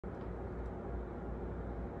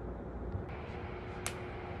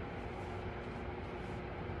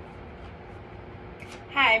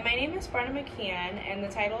Hi, my name is Brenna McKeon, and the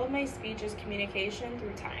title of my speech is Communication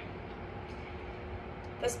Through Time.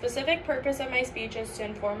 The specific purpose of my speech is to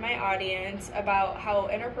inform my audience about how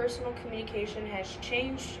interpersonal communication has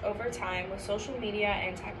changed over time with social media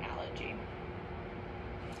and technology.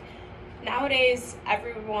 Nowadays,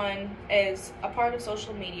 everyone is a part of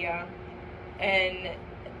social media, and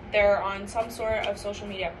they're on some sort of social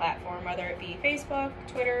media platform, whether it be Facebook,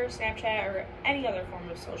 Twitter, Snapchat, or any other form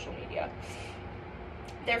of social media.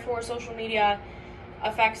 Therefore, social media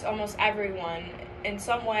affects almost everyone in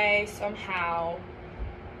some way, somehow,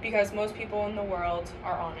 because most people in the world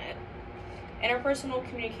are on it. Interpersonal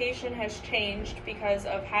communication has changed because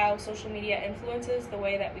of how social media influences the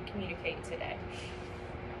way that we communicate today.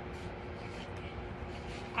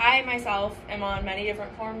 I myself am on many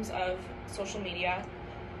different forms of social media,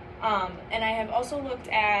 and I have also looked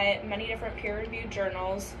at many different peer-reviewed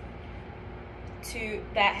journals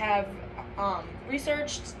that have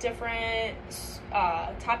researched different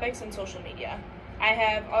topics in social media. I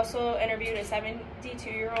have also interviewed a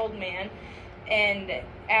 72-year-old man and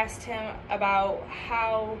asked him about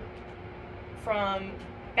how, from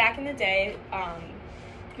back in the day,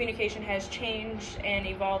 communication has changed and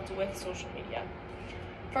evolved with social media.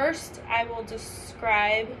 First, I will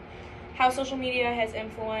describe how social media has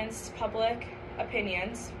influenced public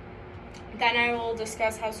opinions. Then I will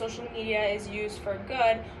discuss how social media is used for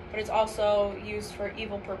good, but it's also used for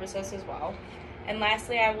evil purposes as well. And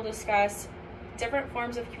lastly, I will discuss different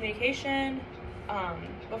forms of communication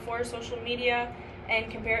before social media and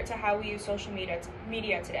compare it to how we use social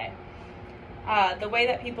media today. The way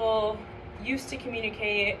that people used to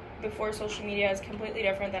communicate before social media is completely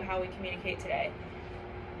different than how we communicate today.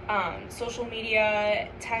 Social media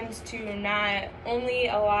tends to not only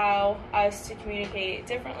allow us to communicate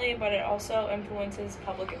differently, but it also influences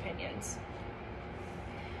public opinions.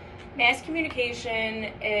 Mass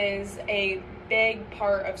communication is a big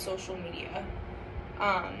part of social media.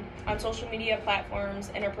 On social media platforms,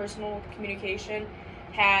 interpersonal communication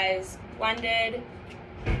has blended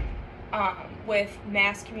with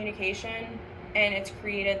mass communication, and it's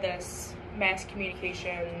created this mass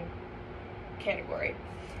communication category.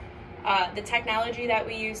 The technology that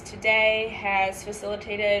we use today has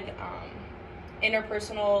facilitated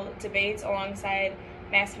interpersonal debates alongside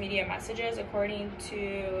mass media messages, according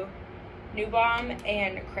to Newbaum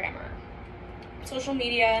and Kramer. Social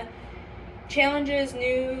media challenges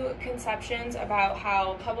new conceptions about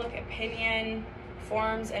how public opinion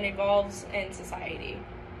forms and evolves in society.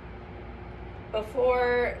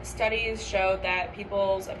 Before, studies showed that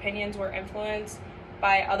people's opinions were influenced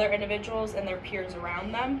by other individuals and their peers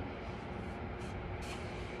around them.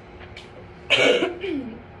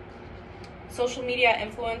 Social media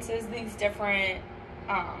influences these different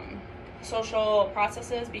social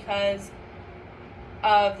processes because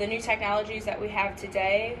of the new technologies that we have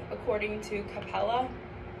today, according to Capella.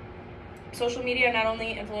 Social media not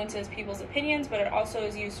only influences people's opinions, but it also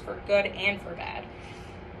is used for good and for bad.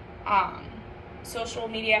 Social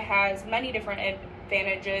media has many different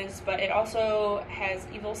advantages, but it also has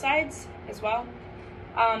evil sides as well.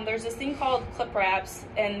 There's this thing called clip wraps,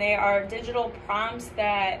 and they are digital prompts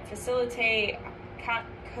that facilitate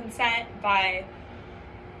consent by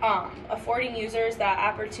affording users the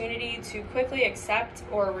opportunity to quickly accept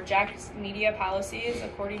or reject media policies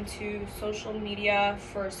according to social media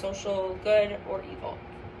for social good or evil.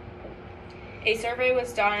 A survey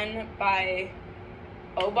was done by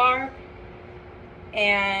Obar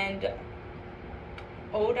and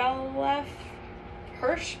Odalef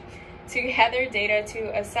Hirsch to gather data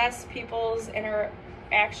to assess people's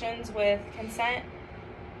interactions with consent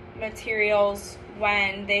materials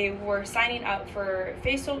when they were signing up for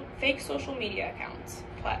fake social media accounts,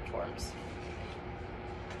 platforms.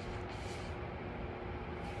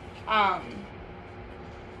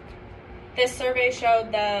 This survey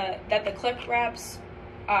showed that the clip wraps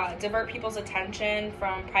divert people's attention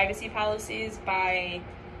from privacy policies by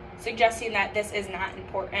suggesting that this is not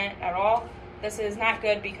important at all. This is not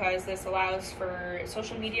good because this allows for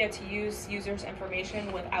social media to use users'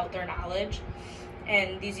 information without their knowledge,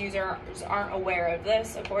 and these users aren't aware of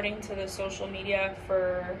this, according to the social media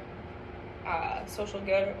for social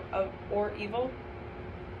good or evil.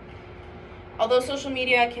 Although social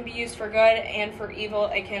media can be used for good and for evil,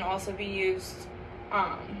 it can also be used,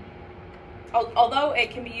 although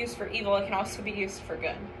it can be used for evil, it can also be used for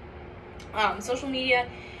good. Social media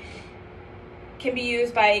can be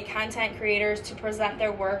used by content creators to present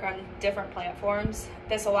their work on different platforms.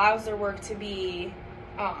 This allows their work to be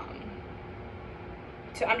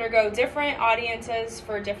to undergo different audiences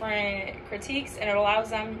for different critiques, and it allows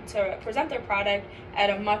them to present their product at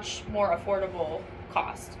a much more affordable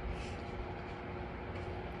cost.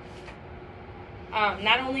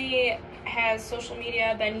 Not only has social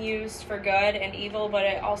media been used for good and evil, but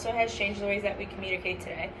it also has changed the ways that we communicate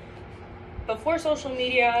today. Before social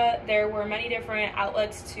media, there were many different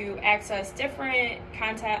outlets to access different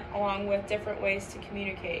content along with different ways to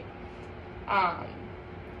communicate.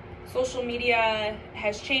 Social media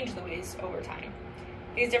has changed the ways over time.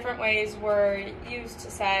 These different ways were used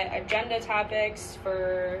to set agenda topics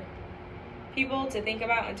for people to think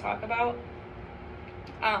about and talk about.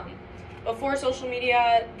 Before the social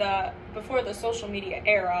media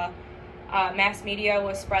era, mass media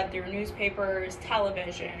was spread through newspapers,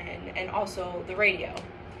 television, and also the radio.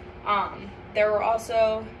 There were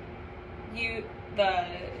also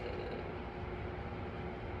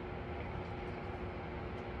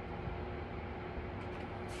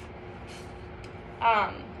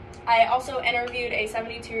I also interviewed a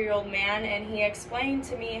 72-year-old man, and he explained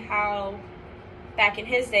to me how back in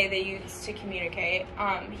his day they used to communicate.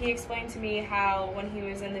 He explained to me how when he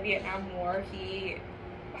was in the Vietnam War,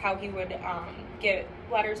 how he would get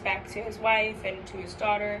letters back to his wife and to his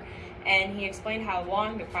daughter, and he explained how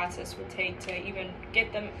long the process would take to even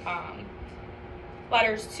get them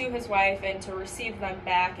letters to his wife and to receive them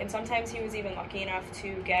back, and sometimes he was even lucky enough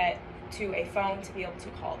to get to a phone to be able to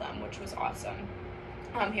call them, which was awesome.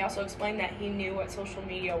 He also explained that he knew what social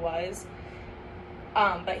media was,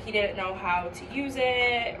 but he didn't know how to use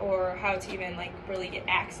it or how to even really get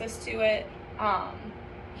access to it.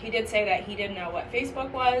 He did say that he didn't know what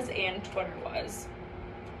Facebook was and Twitter was.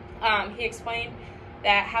 He explained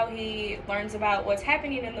that how he learns about what's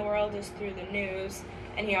happening in the world is through the news,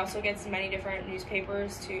 and he also gets many different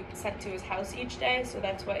newspapers sent to his house each day, so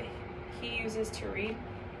that's what he uses to read.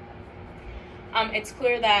 It's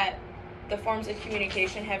clear that the forms of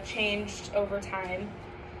communication have changed over time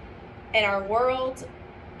in our world,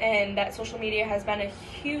 and that social media has been a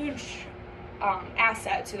huge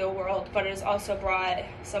asset to the world, but it has also brought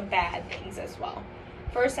some bad things as well.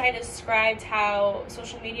 First, I described how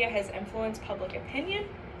social media has influenced public opinion.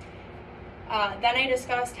 Then I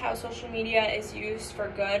discussed how social media is used for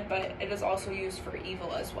good, but it is also used for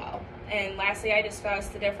evil as well. And lastly, I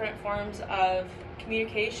discussed the different forms of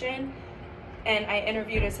communication, and I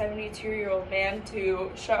interviewed a 72-year-old man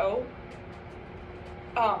to show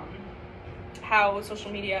how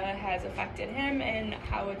social media has affected him and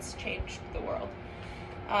how it's changed the world.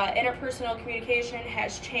 Interpersonal communication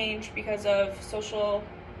has changed because of social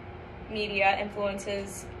media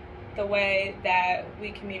influences the way that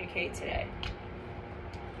we communicate today.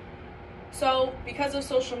 So, because of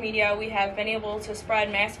social media, we have been able to spread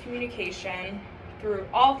mass communication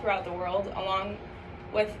throughout the world, along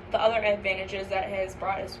with the other advantages that it has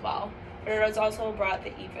brought as well. But it has also brought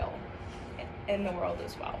the evil in the world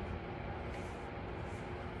as well.